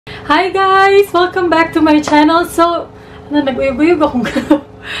Hi guys! Welcome back to my channel. So, nag-uyog-uyog akong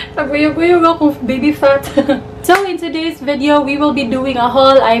nag-uyog-uyog akong baby fat. So, in today's video, we will be doing a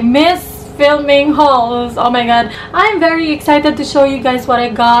haul. I miss filming hauls. Oh my god. I'm very excited to show you guys what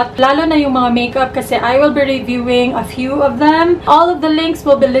I got. Lalo na yung mga makeup kasi I will be reviewing a few of them. All of the links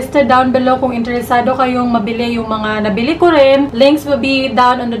will be listed down below kung interesado kayong mabili yung mga nabili ko rin. Links will be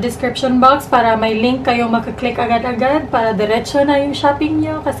down on the description box para may link kayong makaklik agad-agad para diretso na yung shopping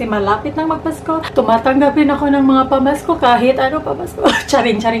nyo kasi malapit nang magpasko. Tumatanggapin ako ng mga pamasko kahit ano pamasko.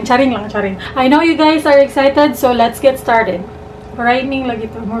 Charing lang. I know you guys are excited, so let's get started. Rhyming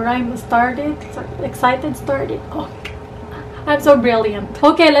lagi to. Rhyme started. Excited started. Oh, I'm so brilliant.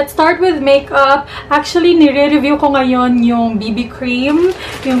 Okay, let's start with makeup. Actually, nire-review ko ngayon yung BB cream.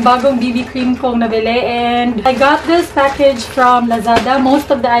 Yung bagong BB cream kong nabili. And I got this package from Lazada. Most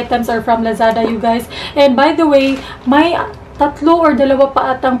of the items are from Lazada, you guys. And by the way, may tatlo or dalawa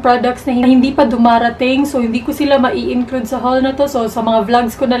pa atang products na hindi pa dumarating. So, hindi ko sila mai-include sa haul na to. So, sa mga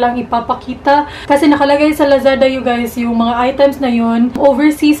vlogs ko na lang ipapakita. Kasi nakalagay sa Lazada, you guys, yung mga items na yun.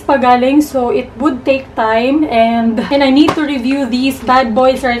 Overseas pa galing. So, it would take time. And I need to review these bad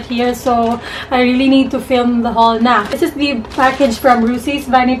boys right here. So, I really need to film the haul na. This is the package from Rusi's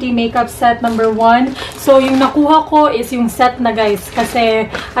Vanity Makeup Set number 1. So, yung nakuha ko is yung set na, guys. Kasi,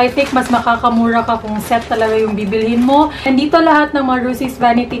 I think mas makakamura ka kung set talaga yung bibilhin mo. And dito lahat ng mga Rusi's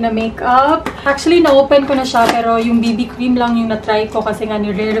Vanity na makeup. Actually, na-open ko na siya, pero yung BB cream lang yung na-try ko kasi nga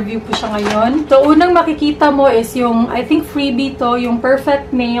nire-review ko siya ngayon. So, unang makikita mo is yung, I think freebie to, yung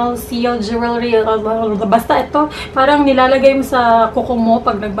Perfect Nail Seal Jewelry. Basta ito, parang nilalagay mo sa kuko mo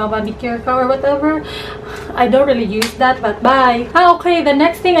pag nagmamanicure ka or whatever. I don't really use that, but bye. Okay, the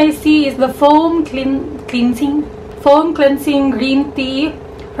next thing I see is the foam cleansing green tea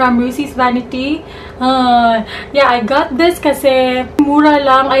from Rusi's Vanity. Yeah, I got this kasi mura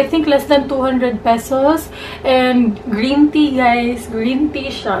lang. I think less than 200 pesos. And green tea, guys. Green tea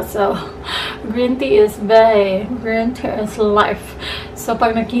siya. So, green tea is bae. Green tea is life. So,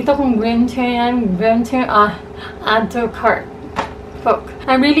 pag nakita kong green tea yan, add to cart. Folk.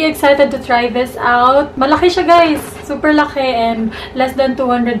 I'm really excited to try this out. Malaki siya, guys. Super laki and less than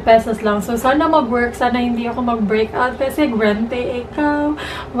 200 pesos lang. So, sana mag-work. Sana hindi ako mag-breakout kasi grente ikaw.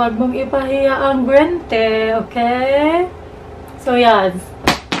 Huwag mong ipahiya ang grente. Okay? So, yeah.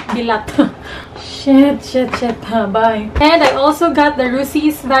 Bilat. Shit. Bye. And I also got the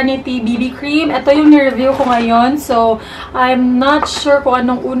Rusi's Vanity BB Cream. Ito yung ni-review ko ngayon. So, I'm not sure kung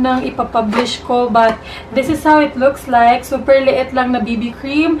anong unang ipapublish ko. But, this is how it looks like. Super liit lang na BB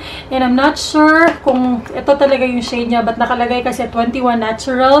Cream. And I'm not sure kung ito talaga yung shade niya. But, nakalagay kasi 21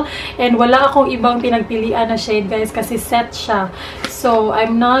 Natural. And wala akong ibang pinagpilian na shade, guys. Kasi set siya. So,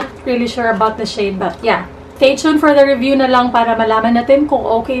 I'm not really sure about the shade. But, yeah. Stay tuned for the review na lang para malaman natin kung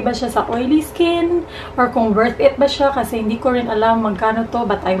okay ba siya sa oily skin or kung worth it ba siya kasi hindi ko rin alam magkano to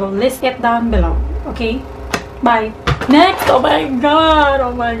but I will list it down below. Okay? Bye! Next! Oh my god!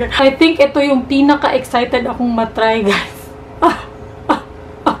 I think ito yung pinaka-excited akong matry, guys.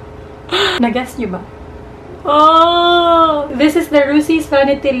 Nag-guess nyo ba? Oh! This is the Rusi's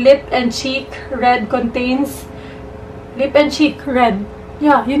Vanity Lip and Cheek Red contains Lip and Cheek Red.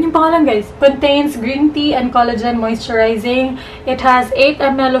 Yeah, yun yung pangalan, guys. Contains green tea and collagen moisturizing. It has 8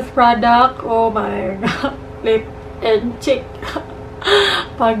 ml of product. Oh my god. Lip and cheek.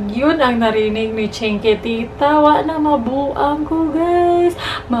 Pag yun ang narinig ni Chinky, tita, na mabuang ko, guys.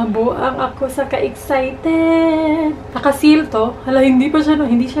 Mabuang ako sa ka-excited. Nakaseal to. Hala, hindi siya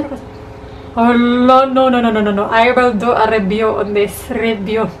nakaseal. Hala, no. I will do a review on this.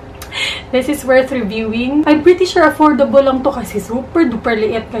 This is worth reviewing. I'm pretty sure affordable lang to kasi super duper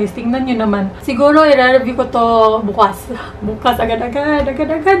liit, guys. Tingnan nyo naman. Siguro, i-review ko to bukas. Bukas, agad-agad,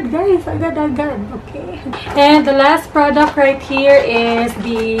 guys. Agad-agad. Okay. And the last product right here is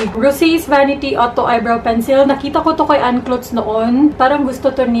the Rusi's Vanity Auto Eyebrow Pencil. Nakita ko to kay Ann Clothes noon. Parang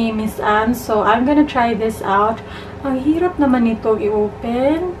gusto to ni Miss Ann. So, I'm gonna try this out. Ang hirap naman itong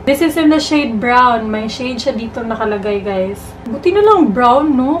i-open. This is in the shade brown. May shade siya dito nakalagay, guys. Buti na lang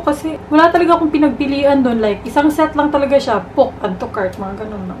brown, no? Kasi wala talaga akong pinagpilian doon. Like, isang set lang talaga siya. Add to cart. Mga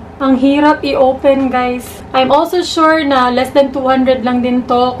ganun na. Ang hirap i-open, guys. I'm also sure na less than 200 lang din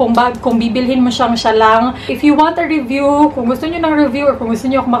to kung bibilhin mo siyang siya lang. If you want a review, kung gusto nyo ng review or kung gusto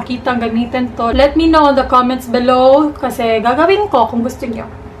nyo makita ang gamitin to, let me know in the comments below kasi gagawin ko kung gusto nyo.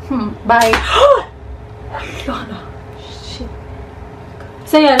 Bye!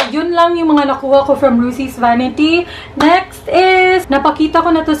 So, yeah, yun lang yung mga nakuha ko from Lucy's Vanity. Next is, napakita ko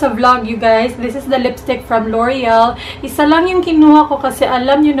na to sa vlog, you guys. This is the lipstick from L'Oreal. Isa lang yung kinuha ko kasi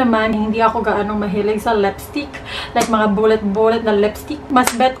alam nyo naman, hindi ako gaanong mahilig sa lipstick. Like, mga bullet-bullet na lipstick. Mas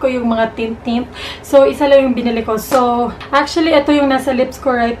bet ko yung mga tint-tint. So, isa lang yung binili ko. So, actually, ito yung nasa lips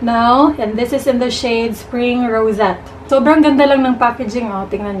ko right now. And this is in the shade Spring Rosette. Sobrang ganda lang ng packaging. Oh,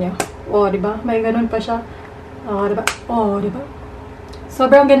 tingnan nyo. Oh, diba? May ganun pa siya. Oh, diba? Oh, diba?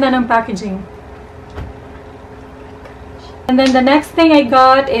 Sobrang ganda ng packaging. And then the next thing I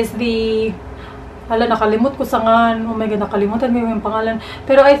got is the... Hala, nakalimut ko sa ngan. Oh my God, nakalimutan ko yung pangalan.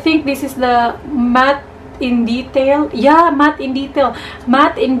 Pero I think this is the Matte in Detail. Yeah, Matte in Detail.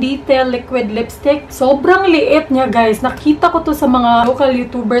 Matte in Detail liquid lipstick. Sobrang liit niya, guys. Nakita ko to sa mga local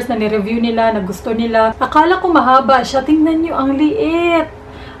YouTubers na ni-review nila, na gusto nila. Akala ko mahaba siya. Tingnan nyo, ang liit.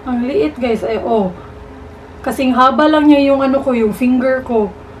 Ang liit, guys. Ay, oh. Kasing haba lang niya yung ano ko, yung finger ko.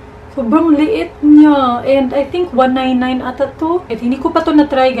 Sobrang liit niya. And I think 199 ata to. At hindi ko pa to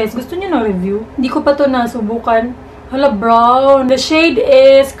na-try, guys. Gusto niyo na review? Hindi ko pa to nasubukan. Hala, brown. The shade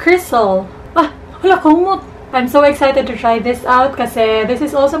is Crystal. Ah, hala, kumot. I'm so excited to try this out kasi this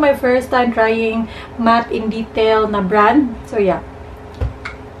is also my first time trying Matte in Detail na brand. So, yeah.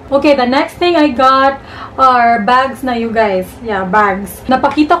 Okay, the next thing I got are bags na, you guys. Yeah, bags.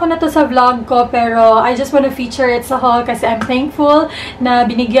 Napakita ko na to sa vlog ko, pero I just want to feature it sa haul kasi I'm thankful na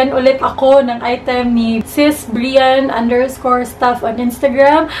binigyan ulit ako ng item ni Sis Brian_stuff on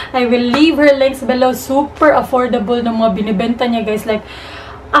Instagram. I will leave her links below. Super affordable ng mga binibenta niya, guys. Like,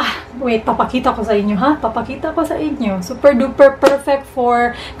 wait, papakita ko sa inyo, ha? Papakita ko sa inyo. Super duper perfect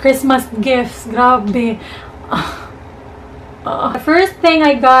for Christmas gifts. Grabe. The first thing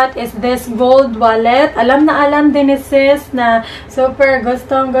I got is this gold wallet. Alam na alam din ni sis na super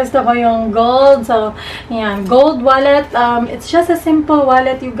gusto ko yung gold. So, yan. Gold wallet. It's just a simple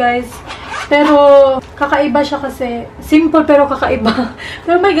wallet, you guys. Pero, kakaiba siya kasi. Simple pero kakaiba.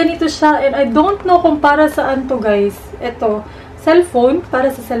 Pero may ganito siya. And I don't know kung para saan to, guys. Ito. Cellphone, para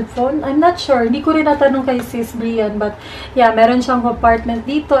sa cellphone. I'm not sure. Hindi ko rin natanong kay Sis Brian. But, yeah, meron siyang compartment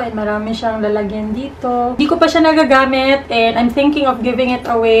dito and marami siyang lalagyan dito. Hindi ko pa siya nagagamit and I'm thinking of giving it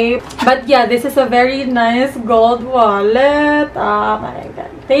away. But, yeah, this is a very nice gold wallet. Oh my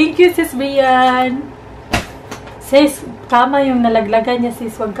God. Thank you, Sis Brian. Sis, tama yung nalaglagan niya,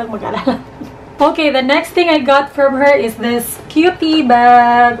 sis. Huwag kang mag-alala. Okay, the next thing I got from her is this cutie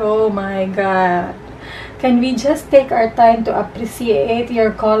bag. Oh my God. Can we just take our time to appreciate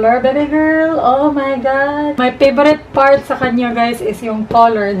your color, baby girl? Oh my God. My favorite part sa kanya, guys, is yung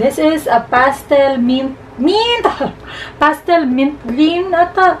color. This is a pastel mint pastel mint green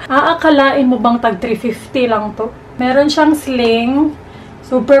ata. Aakalain mo bang tag 350 lang to? Meron siyang sling.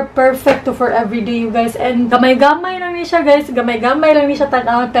 Super perfect to for everyday, you guys. And gamay-gamay lang niya siya, guys. Gamay-gamay lang niya siya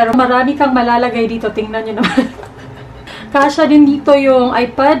tanaw. Pero marami kang malalagay dito. Tingnan nyo naman. Kasha din dito yung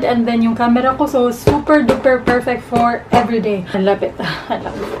iPad and then yung camera ko. So, super duper perfect for everyday. Halapit.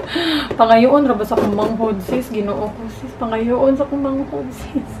 Pangayoon, rabas akong manghod, sis. Ginoo ko, sis. Pangayoon sa akong manghod,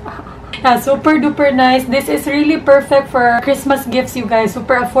 sis. Yeah, super duper nice. This is really perfect for Christmas gifts, you guys.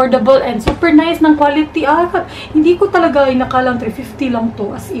 Super affordable and super nice ng quality. Hindi ko talaga inakalang 350 lang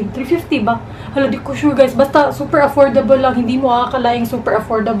to. As in, 350 ba? Hala, di ko sure, guys. Basta super affordable lang. Hindi mo akalaing super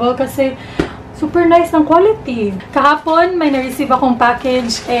affordable kasi super nice ng quality. Kahapon, may na-receive akong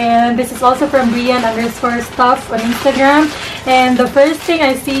package and this is also from Brian_stuff on Instagram. And the first thing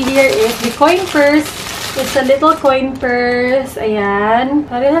I see here is the coin purse. It's a little coin purse. Ayan.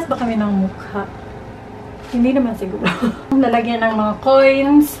 Parehas ba kami ng mukha? Hindi naman siguro. Lalagyan ng mga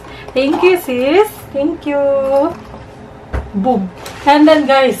coins. Thank you, sis. Thank you. Boom. And then,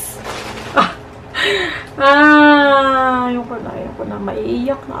 guys, ayoko na.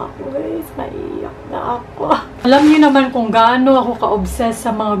 Maiiyak na ako, guys. Maiiyak na ako. Alam niyo naman kung gaano ako ka-obsessed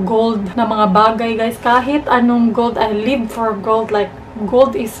sa mga gold na mga bagay, guys. Kahit anong gold, I live for gold. Like,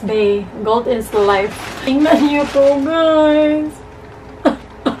 gold is bae. Gold is life. Tingnan niyo to, guys.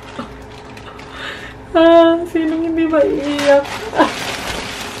 Sinong hindi maiiyak?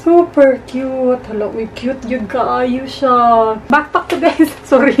 Super cute. Hello, cute yun kaayo siya. Backpack to, guys.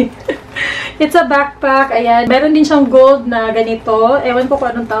 Sorry. It's a backpack. Ayan. Meron din siyang gold na ganito. Ewan ko kung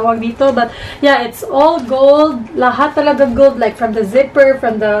anong tawag dito. But, yeah, it's all gold. Lahat talaga gold. Like, from the zipper,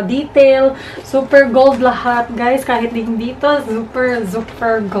 from the detail. Super gold lahat, guys. Kahit din dito, super,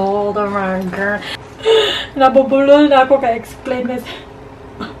 super gold. Oh my God. Nabubulol na ako ka-explain, guys.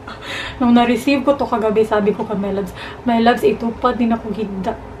 Nung na-receive ko to kagabi, sabi ko ka, my loves, itupad din ako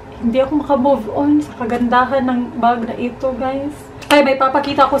gida. Hindi ako makamove on sa kagandahan ng bag na ito, guys. Ay, may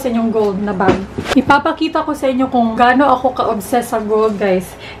papakita ko sa inyong gold na bag. Ipapakita ko sa inyo kung gaano ako ka-obsessed sa gold,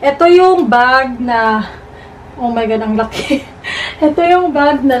 guys. Ito yung bag na... Oh my God, ang laki. Ito yung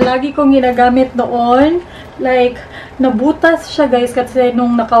bag na lagi kong ginagamit noon. Like, nabutas siya, guys, kasi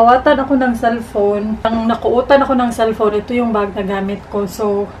nung nakawatan ako ng cellphone, nakuutan ako ng cellphone, ito yung bag na gamit ko.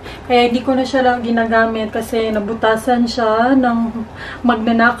 So, kaya hindi ko na siya lang ginagamit kasi nabutasan siya ng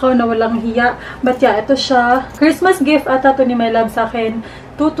magnanakaw na walang hiya. But yeah, ito siya. Christmas gift ata to ni my love sa akin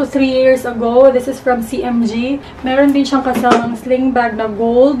 2 to 3 years ago. This is from CMG. Meron din siyang kasamang sling bag na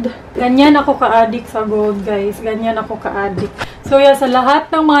gold. Ganyan ako ka-addict sa gold, guys. Ganyan ako ka-addict. So yeah, sa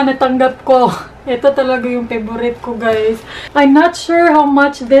lahat ng mga natanggap ko, ito talaga yung favorite ko, guys. I'm not sure how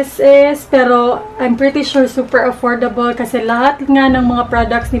much this is, pero I'm pretty sure super affordable kasi lahat nga ng mga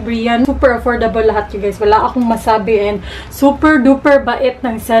products ni Brian, super affordable lahat, you guys. Wala akong masabi, and super duper bait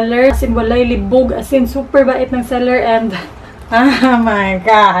ng seller. As in, walay libog. As in, super bait ng seller, and oh my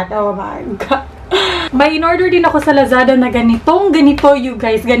God, oh my God. May in-order din ako sa Lazada na ganito, you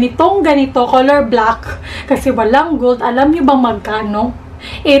guys. Ganito, color black. Kasi walang gold. Alam niyo bang magkano?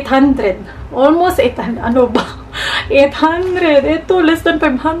 800. Almost 800. Ano ba? 800. Ito, less than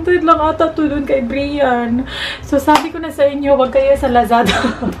 500 lang ata to dun kay Brian. So, sabi ko na sa inyo, wag kayo sa Lazada.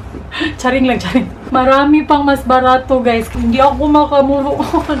 Charing lang, charing. Marami pang mas barato, guys. Hindi ako makamove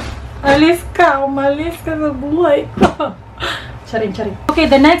on. Umalis ka sa buhay ko. Charing.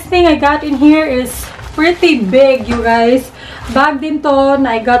 Okay, the next thing I got in here is pretty big, you guys. Bag din to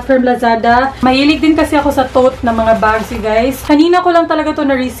na I got from Lazada. Mahilig din kasi ako sa tote na mga bags, you guys. Kanina ko lang talaga to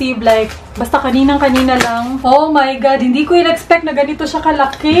na-receive, like, basta kanina lang. Oh my God, hindi ko in-expect na ganito siya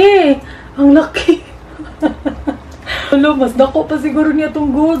kalaki. Ang laki. Hello, mas dako pa siguro niya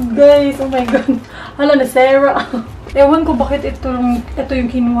tong gold, guys. Oh my God. Hala, na Sarah. Ewan ko bakit ito yung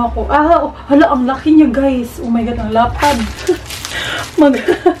kinuha ko. Hala, ang laki niya, guys. Oh my God, ang lapad.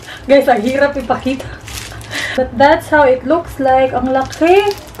 Guys, ang hirap ipakita. But that's how it looks like. Ang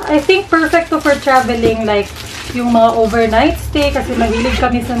laki. I think perfect to for traveling, like yung mga overnight stay kasi mahilig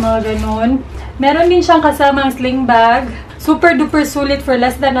kami sa mga ganun. Meron din siyang kasamang sling bag. Super duper sulit for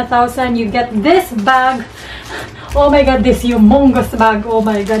less than 1,000. You get this bag. Oh my God, this humongous bag. Oh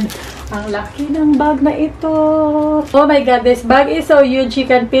my God. Ang laki ng bag na ito. Oh my God, this bag is so huge. You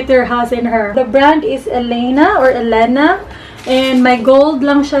can fit your house in her. The brand is Elena. And may gold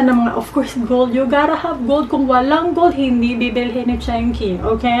lang siya ng mga, of course, gold. You gotta have gold. Kung walang gold, hindi bibilhin ni Chinky.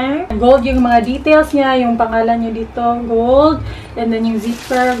 Okay? Gold yung mga details niya. Yung pangalan niya dito, gold. And then yung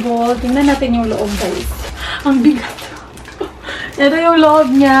zipper, gold. Tingnan natin yung loob, guys. Ang bigat. Ito yung loob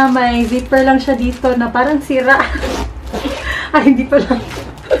niya. May zipper lang siya dito na parang sira. Ay, hindi pa lang.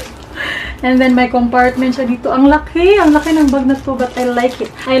 And then, may compartment siya dito. Ang laki ng bag na to, but I like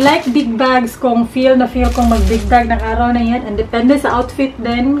it. I like big bags kung feel kong mag-big bag ng araw na yan. And depende sa outfit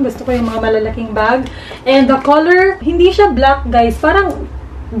din. Gusto ko yung mga malalaking bag. And the color, hindi siya black, guys. Parang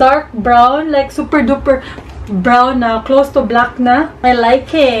dark brown. Like, super duper brown na. Close to black na. I like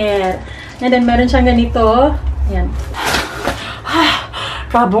it. And then, meron siyang ganito. Yan.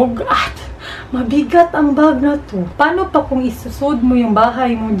 Kabugat. Mabigat ang bag na to. Paano pa kung isusod mo yung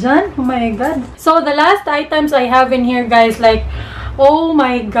bahay mo dyan? Oh my God. So, the last items I have in here, guys, like, oh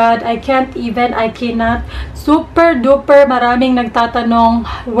my God, I cannot. Super duper maraming nagtatanong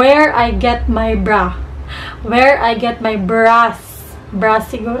where I get my bra. Where I get my bras. Bras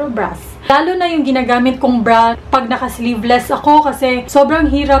siguro, bras. Lalo na yung ginagamit kong bra pag naka-sleeveless ako kasi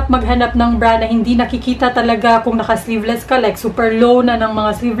sobrang hirap maghanap ng bra na hindi nakikita talaga kung naka-sleeveless ka. Like, super low na ng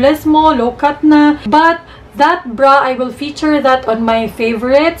mga sleeveless mo, low cut na. But, that bra, I will feature that on my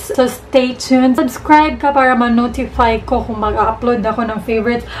favorites. So, stay tuned. Subscribe ka para ma-notify ko kung mag-upload ako ng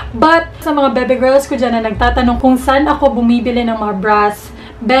favorites. But, sa mga baby girls ko dyan na nagtatanong kung saan ako bumibili ng mga bras,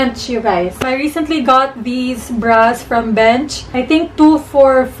 Bench, you guys. I recently got these bras from Bench. I think 2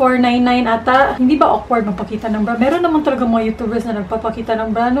 for $4.99 ata. Hindi ba awkward magpakita ng bra? Meron naman talaga mga YouTubers na nagpapakita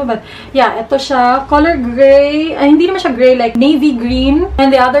ng bra, no? But, yeah, ito siya. Color gray. Ay, hindi naman siya gray. Like, navy green. And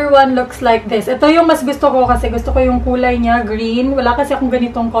the other one looks like this. Ito yung mas gusto ko kasi gusto ko yung kulay niya, green. Wala kasi akong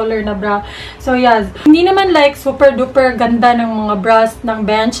ganitong color na bra. So, yeah. Hindi naman like super duper ganda ng mga bras ng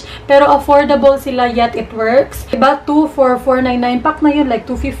Bench. Pero affordable sila, yet it works. Diba? 2 for $4.99. Pack na yun. Like,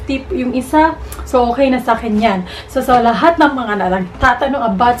 250 yung isa. So, okay na sa akin yan. So, sa lahat ng mga nagtatanong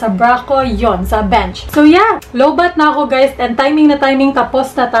about sa bra ko, yon sa bench. So, yeah. Lowbat na ako, guys. And timing na timing.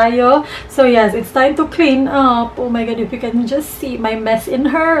 Tapos na tayo. So, yes. It's time to clean up. Oh my God. If you can just see my mess in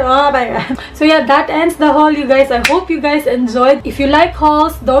her. Oh my God. So, yeah. That ends the haul, you guys. I hope you guys enjoyed. If you like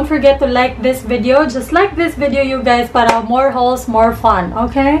hauls, don't forget to like this video. Just like this video, you guys, para more hauls, more fun.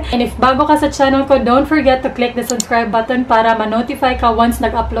 Okay? And if bago ka sa channel ko, don't forget to click the subscribe button para ma-notify ka once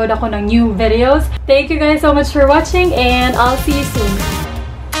nag-upload ako ng new videos. Thank you guys so much for watching and I'll see you soon.